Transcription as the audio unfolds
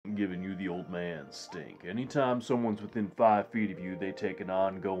giving you the old man stink. Anytime someone's within 5 feet of you, they take an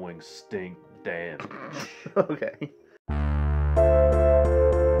ongoing stink damage. Okay.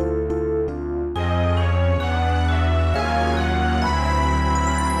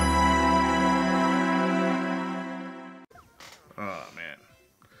 Oh man,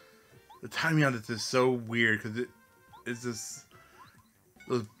 the timing on this is so weird because it's this.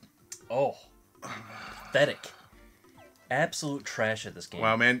 Oh, pathetic. Absolute trash at this game.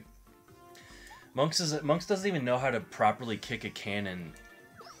 Wow, man. Monks doesn't even know how to properly kick a cannon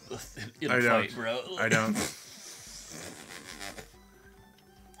in a I fight, don't. bro. I don't.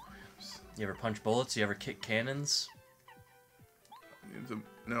 You ever punch bullets? You ever kick cannons?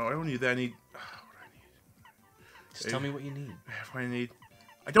 No, I don't need that. I need. What do I need? Just tell me what you need. I have what I need.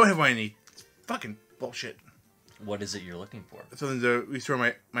 I don't have what I need. It's fucking bullshit. What is it you're looking for? Something to restore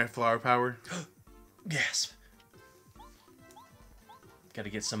my flower power. Gasp. Got to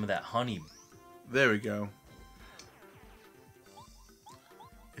get some of that honey. There we go.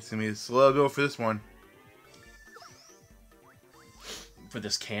 It's gonna be a slow go for this one. For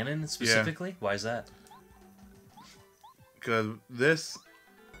this cannon specifically? Yeah. Why is that? Because this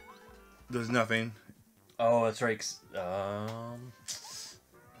does nothing. Oh, that's right.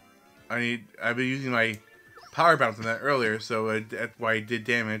 I've been using my power bounce on that earlier, so that's why it did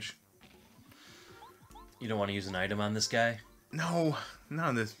damage. You don't want to use an item on this guy? No, not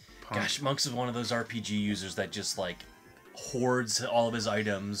on this punk. Gosh, Monks is one of those RPG users that just, like, hoards all of his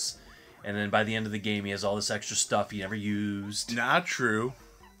items, and then by the end of the game, he has all this extra stuff he never used. Not true.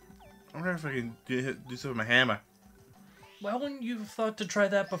 I wonder if I can do stuff with my hammer. Why wouldn't you have thought to try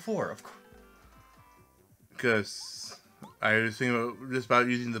that before? Of course. Because I was thinking just about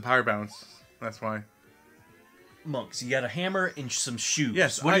using the power bounce. That's why. Monks, you got a hammer and some shoes.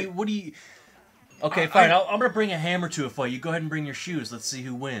 Yes, What do you... Okay, fine. I'm going to bring a hammer to a fight. You go ahead and bring your shoes. Let's see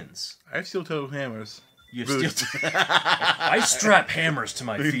who wins. I have steel-toe hammers. You have steel... I strap hammers to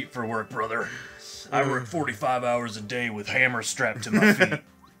my feet for work, brother. I work 45 hours a day with hammers strapped to my feet.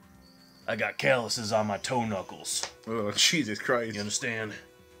 I got calluses on my toe knuckles. Oh, Jesus Christ. You understand?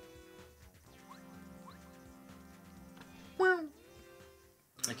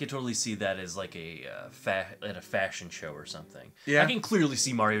 I can totally see that as like at a fashion show or something. Yeah. I can clearly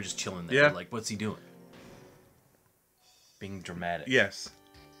see Mario just chilling there. Yeah. Like, what's he doing? Being dramatic. Yes.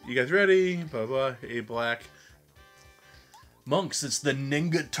 You guys ready? Blah, blah. A black. Monks, it's the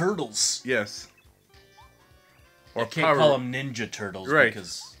Ninja Turtles. Yes. Or I can't call them Ninja Turtles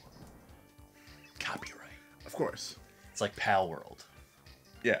because copyright. Of course. It's like Pal World.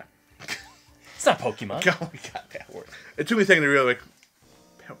 Yeah. It's not Pokemon. Oh my god, Pal World. It took me a second to realize, like,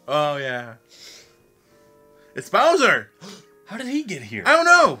 oh yeah. It's Bowzer! How did he get here? I don't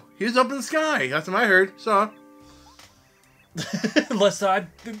know! He's up in the sky. That's what I heard. Saw. Unless I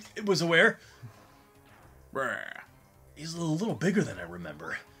was aware. Brr. He's a little bigger than I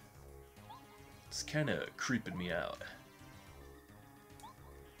remember. It's kind of creeping me out.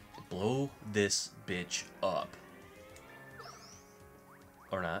 Blow this bitch up.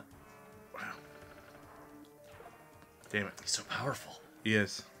 Or not. Wow. Damn it. He's so powerful. He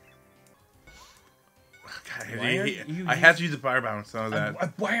is. God, I have to use the fire bounce. Some of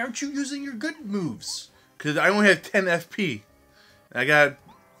that. Why aren't you using your good moves? Because I only have 10 FP. I gotta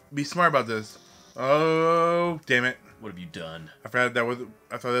be smart about this. Oh, damn it. What have you done? I thought that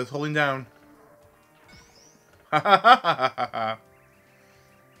was holding down. Ha ha ha ha ha ha.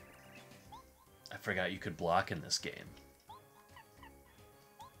 I forgot you could block in this game.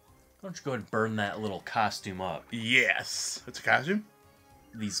 Why don't you go ahead and burn that little costume up? Yes. It's a costume?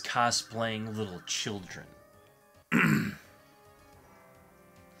 These cosplaying little children.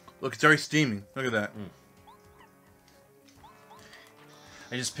 Look, it's already steaming. Look at that.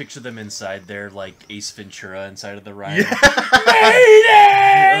 I just picture them inside there like Ace Ventura inside of the ride. Yeah.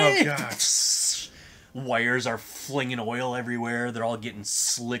 Mayday! Oh, God. Wires are flinging oil everywhere. They're all getting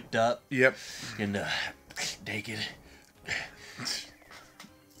slicked up. Yep. And naked.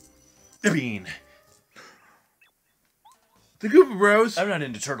 Bean. The Koopa Bros. I'm not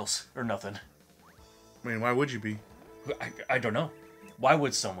into turtles or nothing. I mean, why would you be? I don't know. Why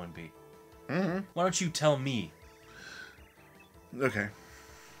would someone be? Mm-hmm. Why don't you tell me? Okay.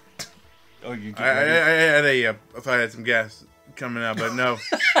 Oh, you get ready? I thought I had some gas coming out, but no.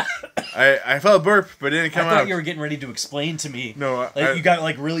 I felt a burp, but it didn't come out. I thought you were getting ready to explain to me. No, you got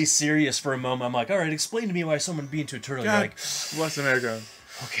like really serious for a moment. I'm like, all right, explain to me why someone would be into a turtle. God, you're like, bless America.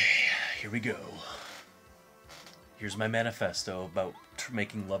 Okay, here we go. Here's my manifesto about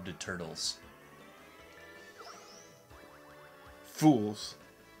making love to turtles. Fools.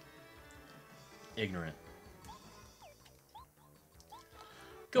 Ignorant.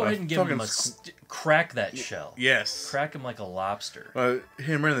 Go ahead and give him a crack that shell. Yes. Crack him like a lobster. Hit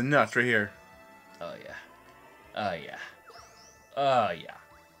him right in the nuts right here. Oh yeah. Oh yeah. Oh yeah.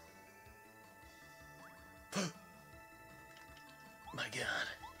 My God.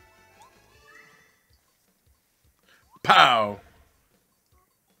 Pow.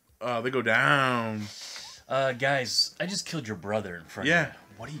 They go down. Guys, I just killed your brother in front of you.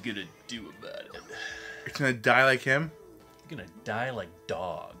 What are you gonna do about it? It's gonna die like him? You're gonna die like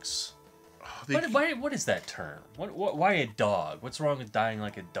dogs. Oh, What is that term? Why a dog? What's wrong with dying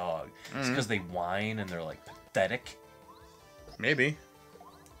like a dog? It's because they whine and they're like pathetic? Maybe.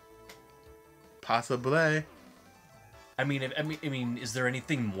 Possibly. I mean, is there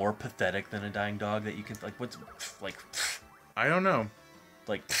anything more pathetic than a dying dog that you can like? What's like? I don't know.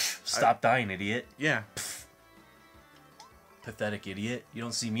 Like, stop dying, idiot. Yeah. Pathetic idiot. You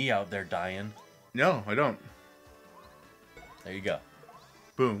don't see me out there dying. No, I don't. There you go.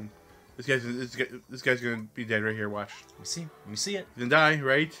 Boom. This guy's gonna be dead right here. Watch. Let me see it. He's gonna die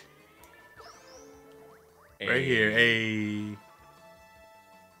right. Hey. Right here. Hey.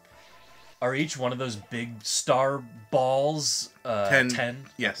 Are each one of those big star balls 10?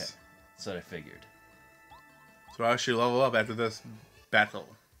 Yes. Okay. That's what I figured. So I should level up after this battle.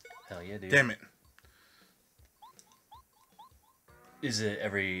 Hell yeah, dude. Damn it. Is it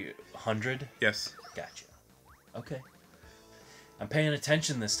every 100? Yes. Gotcha. Okay. I'm paying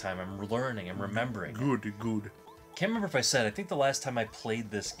attention this time. I'm learning. I'm remembering. Good. Can't remember if I said. I think the last time I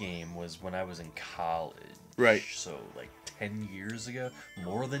played this game was when I was in college. Right. So like 10 years ago,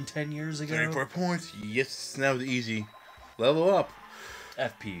 more than 10 years ago. 34 points. Yes, that was easy. Level up.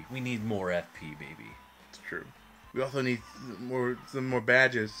 FP. We need more FP, baby. It's true. We also need some more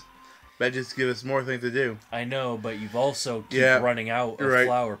badges. Badges give us more things to do. I know, but you've also keep running out of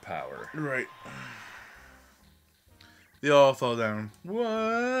flower power. Right. They all fall down.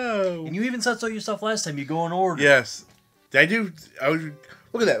 Whoa! And you even said so yourself last time. You go in order. Yes. Did I do?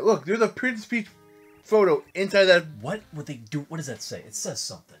 Look at that. Look, there's a Princess Peach photo inside that. What would they do? What does that say? It says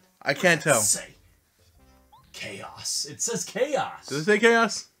something. I can't tell. Say chaos. It says chaos. Does it say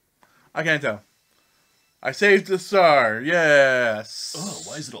chaos? I can't tell. I saved the star. Yes. Oh,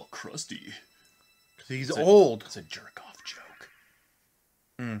 why is it all crusty? He's old. It's a jerk-off joke.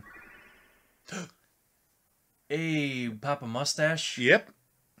 Hey, Papa Mustache. Yep.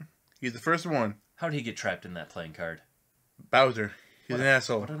 He's the first one. How did he get trapped in that playing card? Bowzer. He's an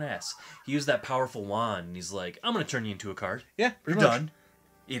asshole. What an ass. He used that powerful wand, and he's like, I'm going to turn you into a card. Yeah, You're pretty much. done.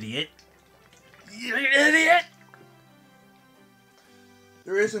 Idiot. You idiot!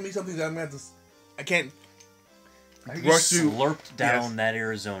 There is going to be something that I'm going to have to... I can't... You slurped down that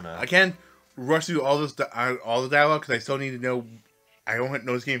Arizona. I can't rush through all the dialogue because I still need to know. I don't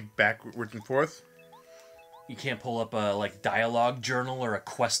know this game backwards and forth. You can't pull up a dialogue journal or a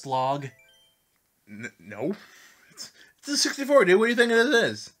quest log. No, it's a 64, dude. What do you think it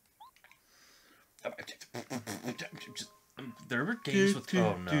is? There were games with.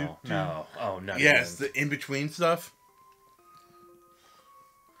 Oh no! Oh no! Yes, the in between stuff.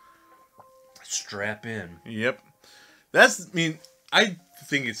 Strap in. Yep. I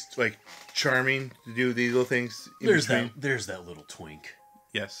think it's like charming to do these little things. There's that little twink.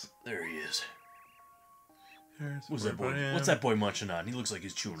 Yes. There he is. What's that boy? What's that boy munching on? He looks like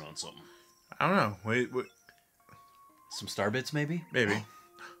he's chewing on something. I don't know. Wait. Some star bits, maybe. Maybe.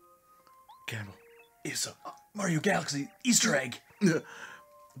 Cannibal. It's a Mario Galaxy Easter egg.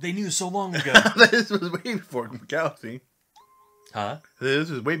 They knew so long ago. This was way before Galaxy. Huh? This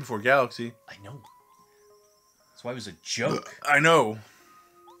was way before Galaxy. I know. That's why it was a joke. I know.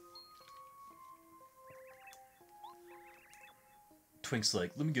 Twink's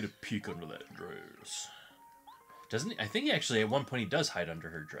like, let me get a peek under that dress. Doesn't he? I think actually at one point he does hide under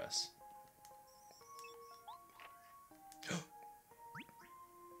her dress.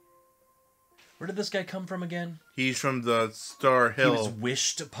 Where did this guy come from again? He's from the Star Hill. He was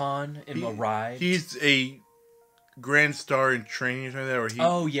wished upon and arrived. He's a grand star in training or something like that. Or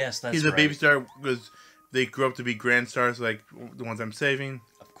oh yes, that's he's a baby star because they grew up to be grand stars like the ones I'm saving.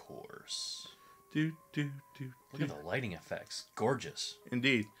 Of course. Look Look at the lighting effects. Gorgeous.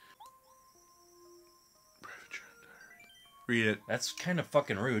 Indeed. Read it. That's kind of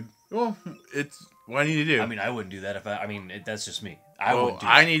fucking rude. Well, it's what I need to do. I mean, I wouldn't do that if that's just me.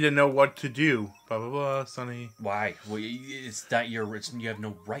 I need to know what to do. Blah, blah, blah, Sonny. Why? Well, it's not you have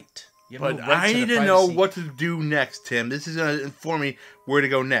no right. You have But no right I to need the to know privacy. what to do next, Tim. This is going to inform me where to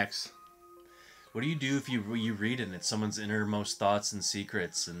go next. What do you do if you read it and it's someone's innermost thoughts and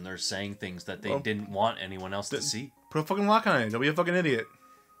secrets and they're saying things that they didn't want anyone else to see? Put a fucking lock on it. Don't be a fucking idiot.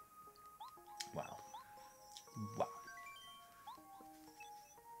 Wow.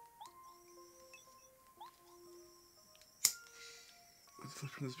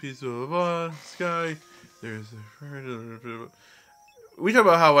 Flipping this piece of sky. There's we talked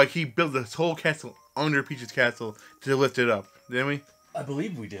about how like he built this whole castle under Peach's castle to lift it up, didn't we? I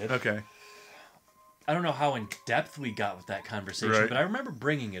believe we did. Okay. I don't know how in depth we got with that conversation, Right. but I remember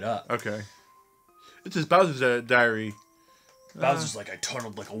bringing it up. Okay. It's his Bowser's diary. Bowser's like, I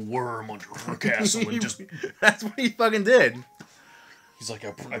tunneled like a worm under her castle and just... That's what he fucking did. He's like,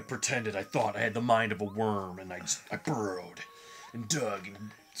 I pretended I thought I had the mind of a worm, and I burrowed and dug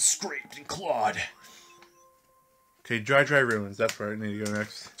and scraped and clawed. Okay, dry ruins. That's where I need to go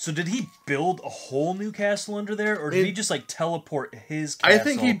next. So did he build a whole new castle under there, or did he just like teleport his castle? I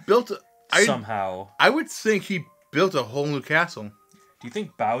think he built somehow. I would think he built a whole new castle. Do you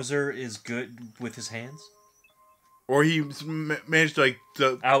think Bowser is good with his hands? Or he managed to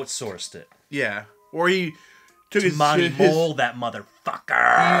Outsourced it. Yeah. Or he took his Mole that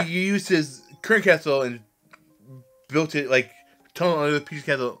motherfucker. He used his current castle and built it like tunnel under the Peach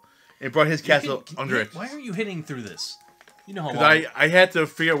castle and brought his castle under it. Why are you hitting through this? You know how long. I had to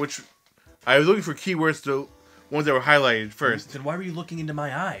figure out which. I was looking for keywords, the ones that were highlighted first. Then why were you looking into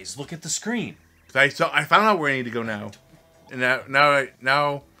my eyes? Look at the screen. I found out where I need to go now, and now.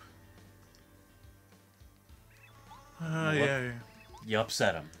 Yeah. You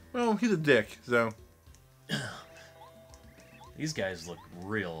upset him. Well, he's a dick, so. These guys look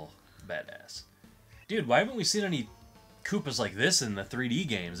real badass. Dude, why haven't we seen any Koopas like this in the 3D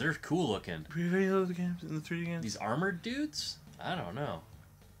games? They're cool looking. Any of those games in the 3D games? These armored dudes? I don't know.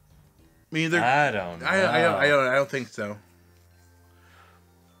 I don't know. I don't think so.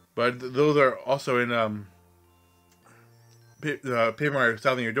 But those are also in Paper Mario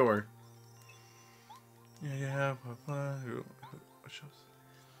Southing Your Door. Yeah.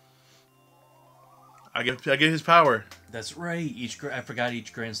 I get his power. That's right. I forgot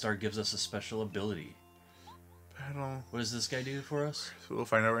each Grand Star gives us a special ability. Battle. What does this guy do for us? So we'll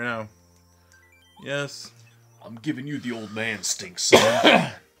find out right now. Yes. I'm giving you the old man stink,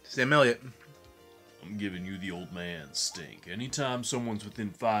 son. Sam Elliott. I'm giving you the old man stink. Anytime someone's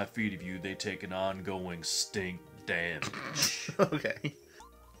within 5 feet of you, they take an ongoing stink damage. Okay.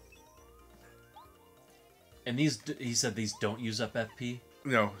 And he said these don't use up FP?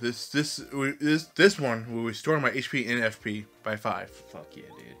 No, this one will restore my HP and FP by 5. Fuck yeah,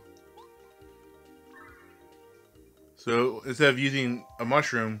 dude. So instead of using a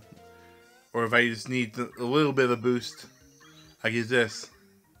mushroom, or if I just need a little bit of a boost, I use this.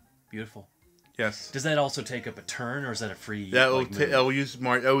 Beautiful. Yes. Does that also take up a turn, or is that a free? That will use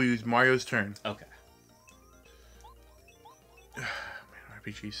Mario's turn. Okay. Man,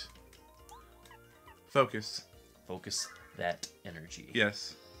 RPGs. Focus. Focus that energy.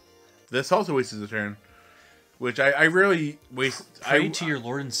 Yes. This also wastes a turn, which I rarely waste. Pray to your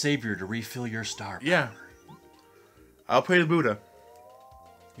Lord and Savior to refill your star power. Yeah. I'll pray to Buddha.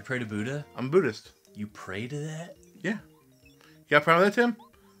 You pray to Buddha? I'm Buddhist. You pray to that? Yeah. You got a problem with that, Tim?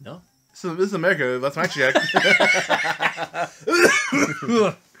 No. This is America. That's my check.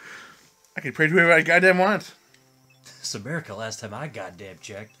 I can pray to whoever I goddamn want. It's America last time I goddamn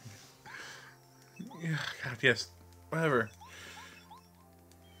checked. Yeah, God, yes. Whatever.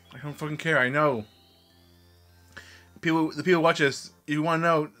 I don't fucking care. I know. The people watch us. If you want to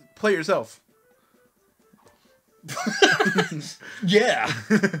know, play it yourself. Yeah.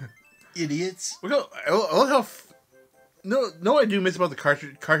 Idiots. Look how. No, I do miss about the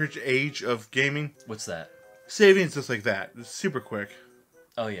cartridge age of gaming. What's that? Saving's just like that. It's super quick.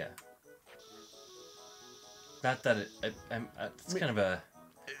 Oh yeah. Not that it's kind of a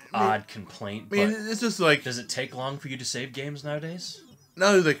odd complaint. I mean, but it's just like. does it take long for you to save games nowadays?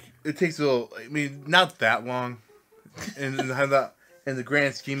 No, like it takes a little. I mean, not that long, in the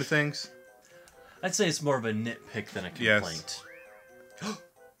grand scheme of things. I'd say it's more of a nitpick than a complaint. Yes.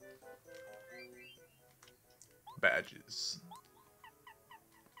 Badges.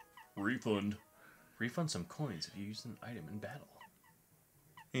 Refund. Refund some coins if you use an item in battle.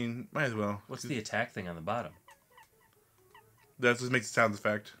 I mean, might as well. What's the attack thing on the bottom? That just makes a sound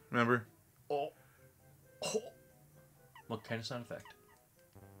effect. Remember? Oh. What kind of sound effect?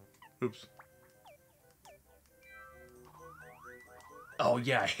 Oops. Oh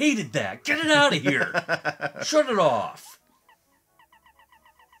yeah, I hated that. Get it out of here. Shut it off.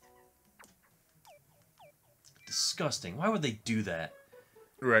 Disgusting. Why would they do that?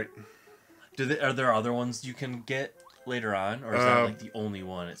 Right. Are there other ones you can get later on, or is that like the only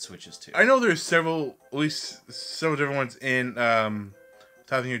one it switches to? I know there's at least several different ones in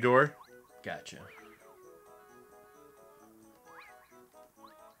Southing Your Door. Gotcha.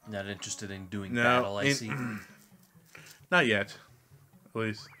 Not interested in doing No, battle, I see. Not yet. At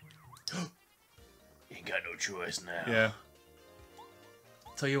least. Ain't got no choice now. Yeah.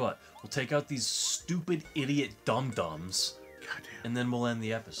 Tell you what, we'll take out these stupid idiot dum-dums, Goddamn. and then we'll end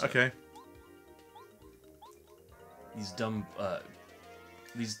the episode. Okay. These dumb,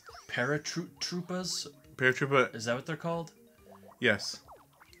 these paratroopas? Paratroopa. Is that what they're called? Yes.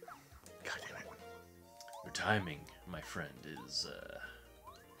 God damn it. Your timing, my friend, is,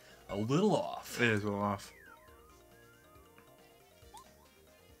 a little off. It is a little off.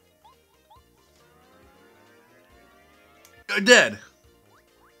 You're dead.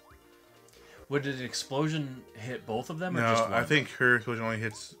 Would an explosion hit both of them, or No, just one? I think her explosion only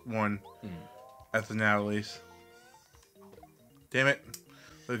hits one. At the now, at least. Damn it.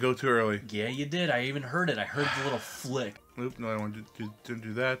 Let's go too early. Yeah, you did. I even heard it. I heard the little flick. Oop, no, I want to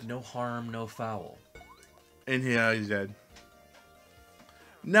do that. No harm, no foul. And yeah, he's dead.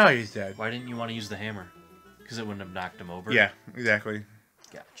 Now he's dead. Why didn't you want to use the hammer? Because it wouldn't have knocked him over? Yeah, exactly.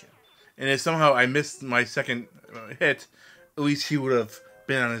 Gotcha. And if somehow I missed my second hit, at least he would have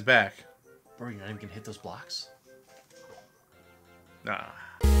been on his back. Bro, you're not even going to hit those blocks? Nah.